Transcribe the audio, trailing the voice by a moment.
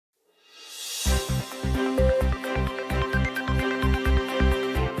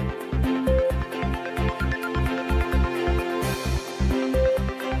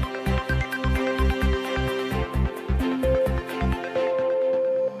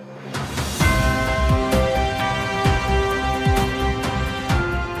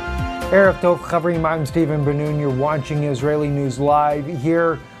Erev Tov Chavrim, I'm Stephen Benoon. You're watching Israeli News Live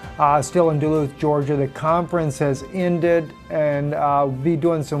here, still in Duluth, Georgia. The conference has ended, and we'll be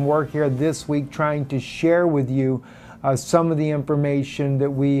doing some work here this week trying to share with you some of the information that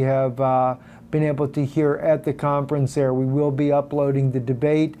we have been able to hear at the conference there. We will be uploading the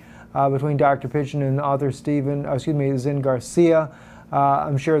debate between Dr. Pigeon and author Zen Garcia.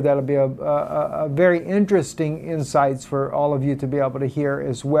 I'm sure that'll be a very interesting insights for all of you to be able to hear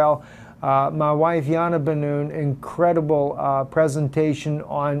as well. My wife, Yana Benoon, incredible presentation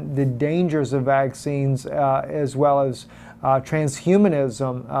on the dangers of vaccines as well as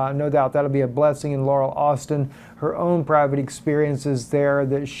transhumanism. No doubt that'll be a blessing. In Laurel Austin, her own private experiences there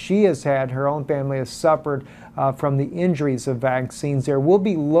that she has had, her own family has suffered from the injuries of vaccines there. We'll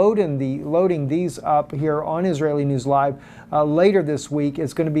be loading these up here on Israeli News Live later this week.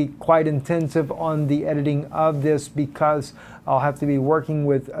 It's going to be quite intensive on the editing of this because I'll have to be working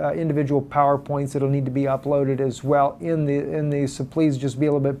with individual PowerPoints that'll need to be uploaded as well in these. So please just be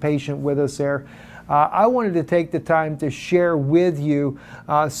a little bit patient with us there. I wanted to take the time to share with you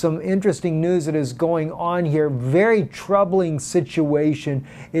some interesting news that is going on here. Very troubling situation.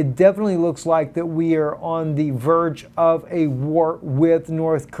 It definitely looks like that we are on the verge of a war with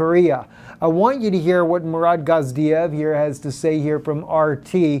North Korea. I want you to hear what Murad Gazdiev here has to say here from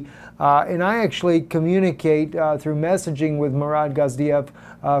RT. And I actually communicate through messaging with Murad Gazdiev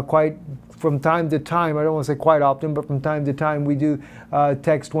quite from time to time. I don't want to say quite often, but from time to time we do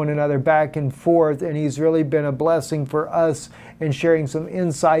text one another back and forth, and he's really been a blessing for us in sharing some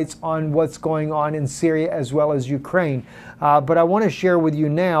insights on what's going on in Syria as well as Ukraine. But I want to share with you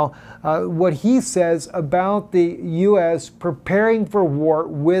now what he says about the U.S. preparing for war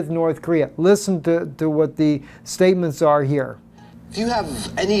with North Korea. Listen to what the statements are here. If you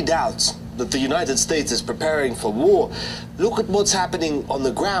have any doubts that the United States is preparing for war, look at what's happening on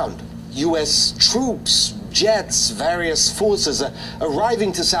the ground. U.S. troops, jets, various forces are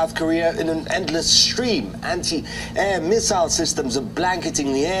arriving to South Korea in an endless stream. Anti-air missile systems are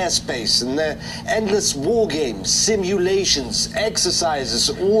blanketing the airspace, and there are endless war games, simulations, exercises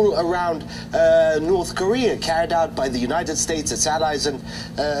all around North Korea, carried out by the United States, its allies, and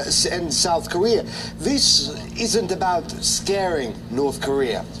South Korea. This isn't about scaring North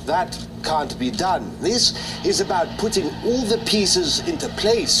Korea. That can't be done. This is about putting all the pieces into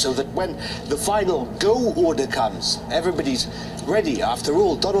place so that when the final go order comes, everybody's ready. After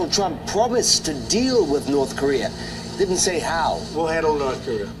all, Donald Trump promised to deal with North Korea. Didn't say how. We'll handle North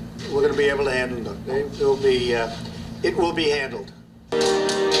Korea. We're going to be able to handle them. It will be handled.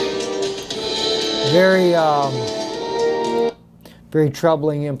 Very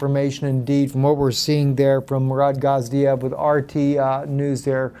troubling information indeed from what we're seeing there from Murad Gazdiev with RT News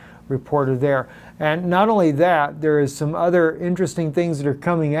there, reporter there. And not only that, there is some other interesting things that are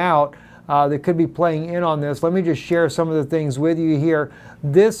coming out that could be playing in on this. Let me just share some of the things with you here.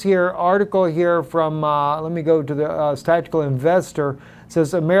 This here article here from, let me go to the Tactical Investor,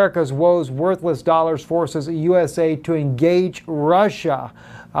 says America's woes, worthless dollars forces USA to engage Russia.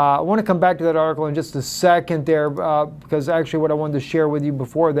 I want to come back to that article in just a second there because actually what I wanted to share with you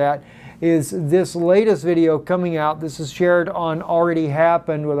before that is this latest video coming out. This is shared on Already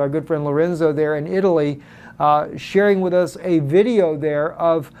Happened with our good friend Lorenzo there in Italy, sharing with us a video there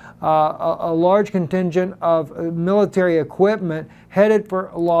of a large contingent of military equipment headed for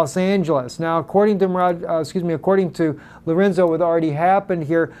Los Angeles. Now, according to Lorenzo with Already Happened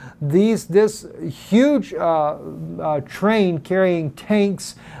here, this huge train carrying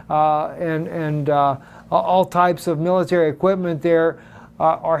tanks and all types of military equipment there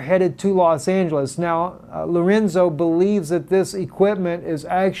are headed to Los Angeles. Now, Lorenzo believes that this equipment is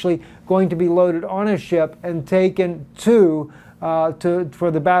actually going to be loaded on a ship and taken for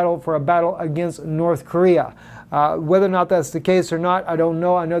a battle against North Korea. Whether or not that's the case or not, I don't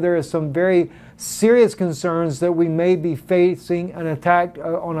know. I know there is some very serious concerns that we may be facing an attack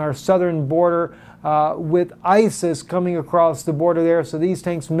on our southern border with ISIS coming across the border there. So these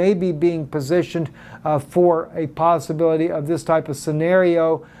tanks may be being positioned for a possibility of this type of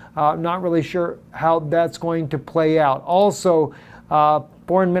scenario. Not really sure how that's going to play out. Also,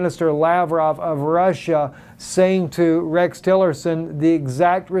 Foreign Minister Lavrov of Russia saying to Rex Tillerson the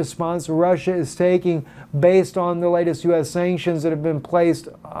exact response Russia is taking based on the latest U.S. sanctions that have been placed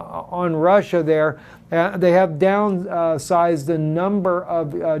on Russia there. They have downsized the number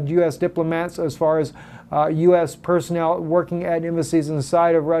of U.S. diplomats as far as U.S. personnel working at embassies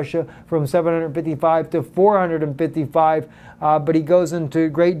inside of Russia from 755 to 455. But he goes into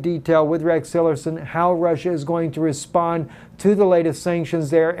great detail with Rex Tillerson how Russia is going to respond to the latest sanctions sanctions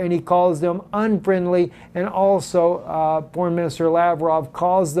there, and he calls them unfriendly. And also, Foreign Minister Lavrov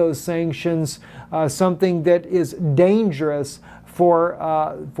calls those sanctions something that is dangerous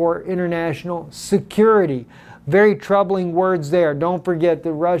for international security. Very troubling words there. Don't forget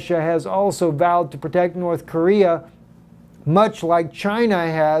that Russia has also vowed to protect North Korea, much like China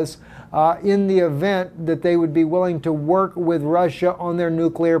has, in the event that they would be willing to work with Russia on their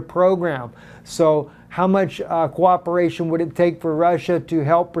nuclear program. So how much cooperation would it take for Russia to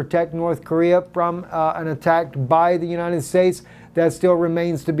help protect North Korea from an attack by the United States? That still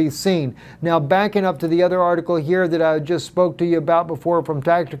remains to be seen. Now, backing up to the other article here that I just spoke to you about before from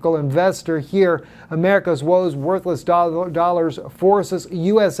Tactical Investor here, America's woes, worthless dollars forces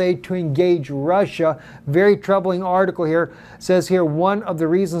USA to engage Russia. Very troubling article here. It says here, one of the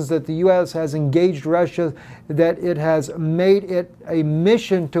reasons that the U.S. has engaged Russia, that it has made it a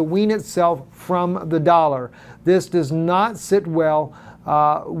mission to wean itself from the dollar. This does not sit well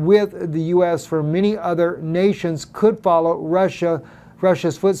with the U.S. for many other nations could follow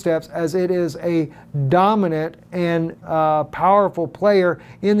Russia's footsteps, as it is a dominant and powerful player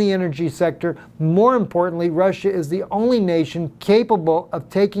in the energy sector. More importantly, Russia is the only nation capable of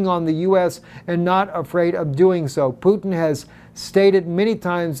taking on the U.S. and not afraid of doing so. Putin has stated many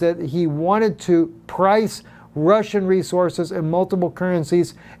times that he wanted to price Russian resources in multiple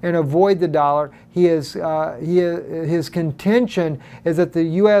currencies and avoid the dollar. His contention is that the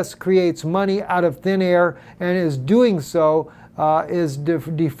U.S. creates money out of thin air, and is doing so is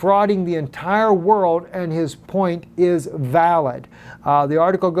defrauding the entire world, and his point is valid. The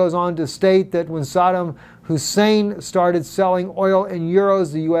article goes on to state that when Saddam Hussein started selling oil in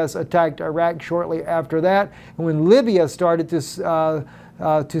euros, the U.S. attacked Iraq shortly after that. And when Libya started to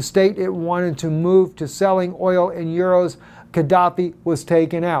state it wanted to move to selling oil in euros, Gaddafi was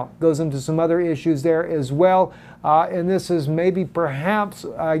taken out. Goes into some other issues there as well. And this is maybe perhaps,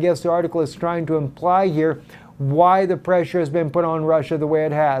 I guess the article is trying to imply here, why the pressure has been put on Russia the way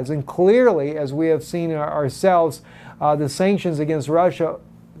it has. And clearly, as we have seen ourselves, the sanctions against Russia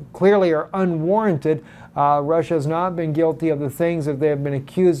clearly are unwarranted. Russia has not been guilty of the things that they have been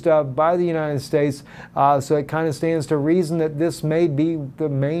accused of by the United States. So it kind of stands to reason that this may be the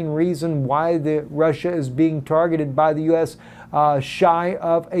main reason why Russia is being targeted by the U.S. Shy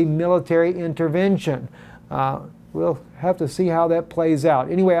of a military intervention. We'll have to see how that plays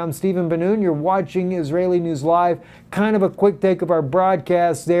out. Anyway, I'm Stephen Ben-Nun. You're watching Israeli News Live. Kind of a quick take of our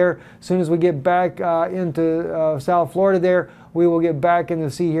broadcast there. As soon as we get back into South Florida there, we will get back in the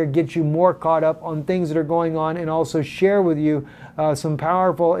sea here, get you more caught up on things that are going on, and also share with you some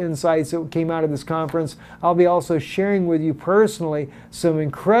powerful insights that came out of this conference. I'll be also sharing with you personally some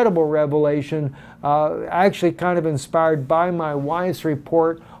incredible revelation, actually kind of inspired by my wife's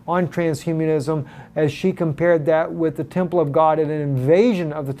report on transhumanism, as she compared that with the temple of God and an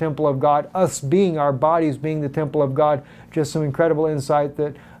invasion of the temple of God, us being, our bodies being the temple of God. Just some incredible insight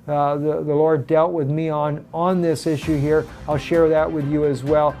that the Lord dealt with me on this issue here. I'll share that with you as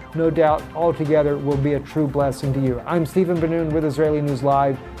well. No doubt, altogether will be a true blessing to you. I'm Stephen Ben-Nun with Israeli News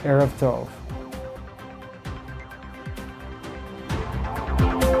Live. Erev Tov.